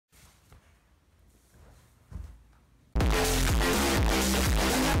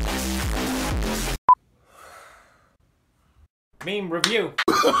Meme review.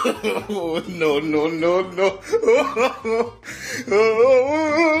 No, no, no, no.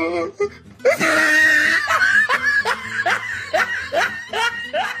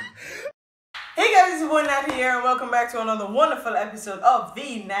 Hey guys, it's your boy Natty here, and welcome back to another wonderful episode of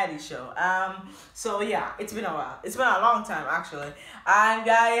The Natty Show. So yeah, it's been a while. It's been a long time actually, and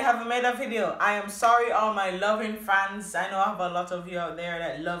I haven't made a video. I am sorry, all my loving fans. I know I have a lot of you out there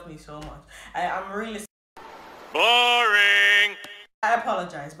that love me so much. I'm really Boring. I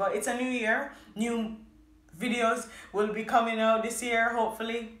apologize, but it's a new year. New videos will be coming out this year,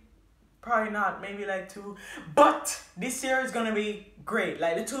 hopefully. Probably not, maybe like 2. But this year is gonna be great.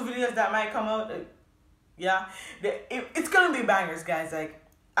 Like the 2 videos that might come out, yeah, it's gonna be bangers, guys. Like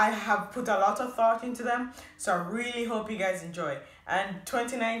I have put a lot of thought into them, so I really hope you guys enjoy. And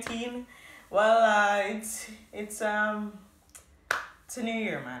 2019, well, it's a new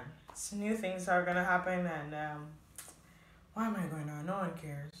year, man. It's new things are gonna happen, and why am I going on? No one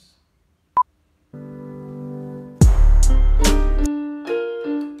cares.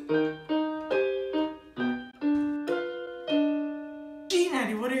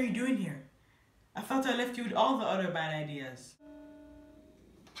 Natty, what are you doing here? I thought I left you with all the other bad ideas.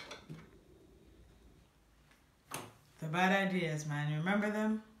 The bad ideas, man. You remember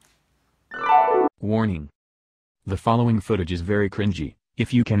them? Warning. The following footage is very cringy.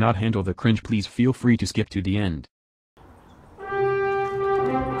 If you cannot handle the cringe, please feel free to skip to the end.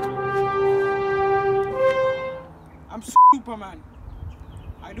 I'm Superman.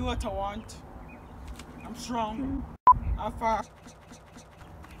 I do what I want. I'm strong. I'm fast.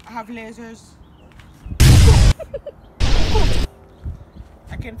 I have lasers.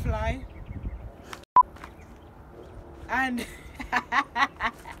 I can fly. And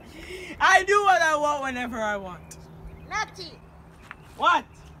I do what I want whenever I want. Natty, What?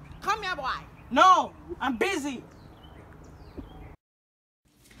 come here, boy. No, I'm busy.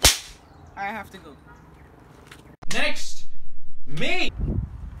 I have to go. Next, me.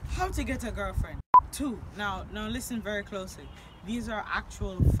 How to get a girlfriend? 2. Now listen very closely. These are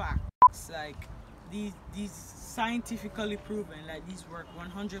actual facts. Like these scientifically proven. Like these work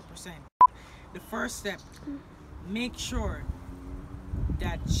 100%. The first step, make sure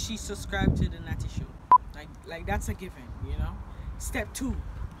that she subscribed to the Natty Show. Like that's a given, you know. Step 2,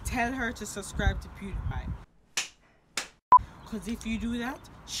 tell her to subscribe to PewDiePie. Cause if you do that,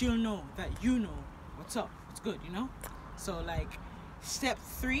 she'll know that you know what's up. It's good, you know. So like, step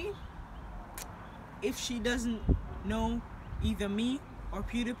 3, if she doesn't know either me or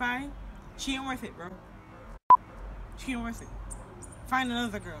PewDiePie, she ain't worth it, bro. She ain't worth it. Find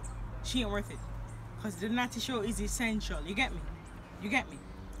another girl. She ain't worth it. Cause the Natty Show is essential. You get me? You get me?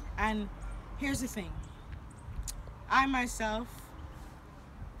 And here's the thing. I myself,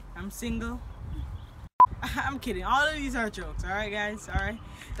 I'm single. I'm kidding. All of these are jokes, alright guys? Alright?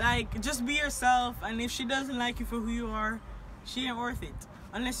 Like, just be yourself, and if she doesn't like you for who you are, she ain't worth it.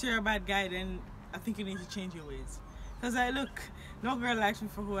 Unless you're a bad guy, then I think you need to change your ways. Cause look, no girl likes me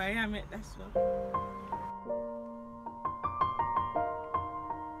for who I am, that's what.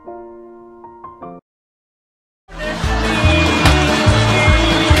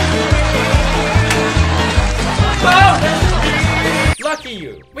 Lucky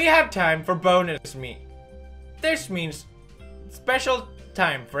you. We have time for bonus meat. This means special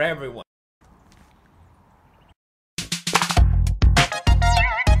time for everyone.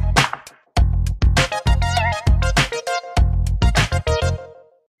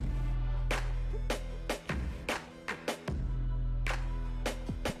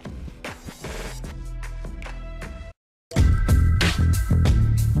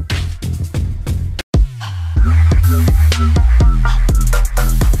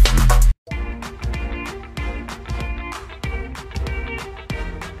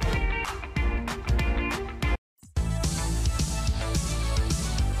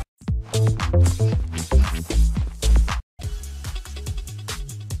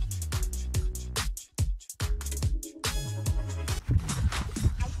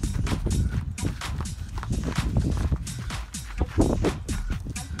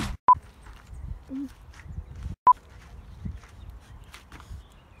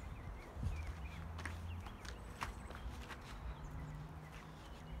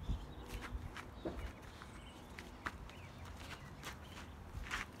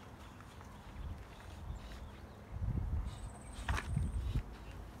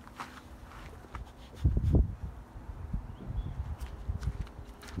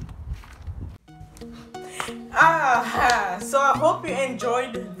 So I hope you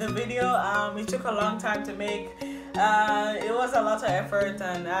enjoyed the video. It took a long time to make. It was a lot of effort,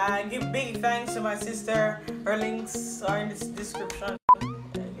 and I give big thanks to my sister. Her links are in the description.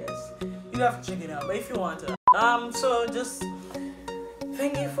 I guess you have to check it out, but if you want to. So just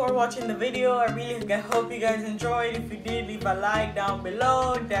thank you for watching the video. I really hope you guys enjoyed. If you did, leave a like down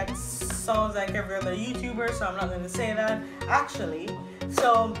below. That sounds like every other YouTuber, so I'm not going to say that actually.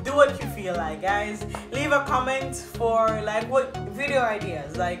 So do what you feel like, guys. Leave a comment for like what video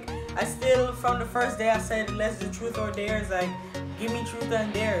ideas. Like I still, from the first day I said let's do truth or dares. Like give me truth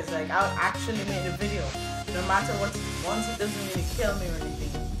and dares. Like I'll actually make the video, no matter what. Once it doesn't really kill me or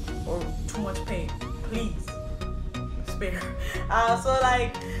anything or too much pain, please spare. So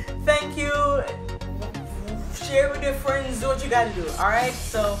like thank you. Share with your friends. Do what you gotta do. All right.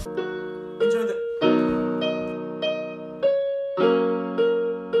 So enjoy the.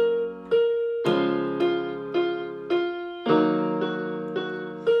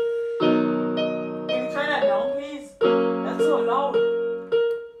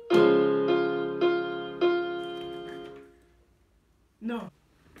 No.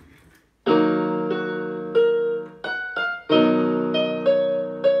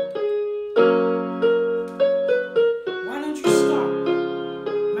 Why don't you stop?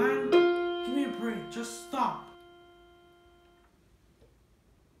 Man, give me a break. Just stop.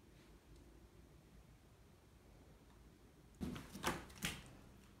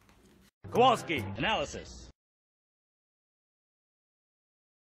 Kowalski, analysis.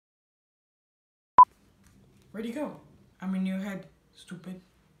 Where'd you go? I'm in your head, stupid.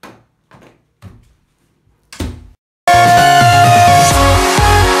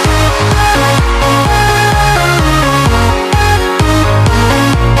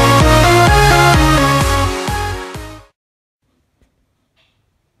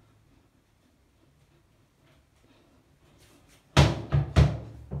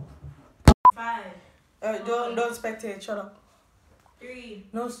 Five. Don't spectate. Shut up. 3.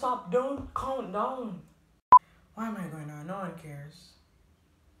 No, stop. Don't count down. Why am I going on? No one cares.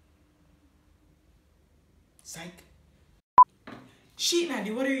 Psych. Shit,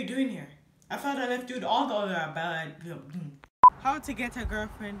 Natty, what are you doing here? I thought I left you with all the other bad. How to get a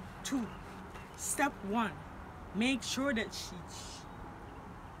girlfriend 2. Step 1. Make sure that she.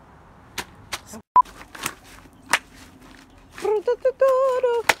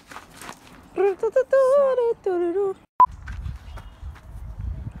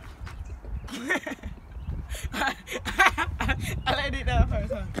 I let it that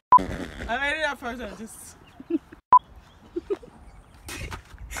first one. Just.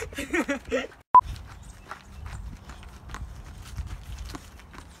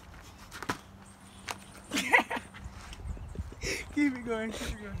 Keep it going, keep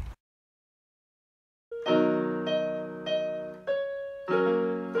it going.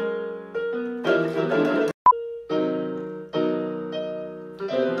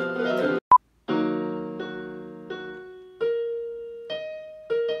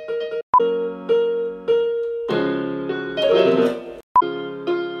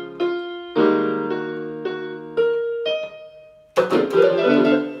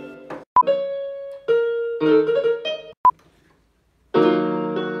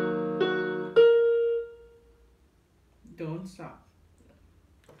 Don't stop.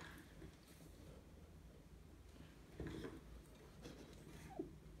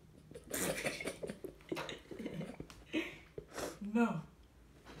 No.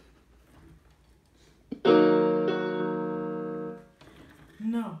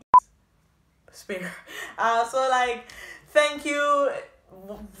 No. Spare. So like, thank you.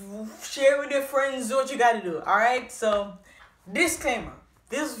 Share with your friends. Do what you gotta do. All right. So, disclaimer: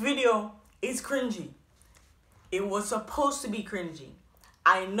 this video is cringy. It was supposed to be cringy.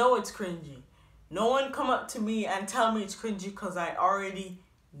 I know it's cringy. No one come up to me and tell me it's cringy because I already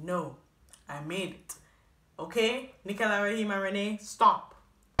know. I made it. Okay? Nicola, Rahim, and Renee, stop.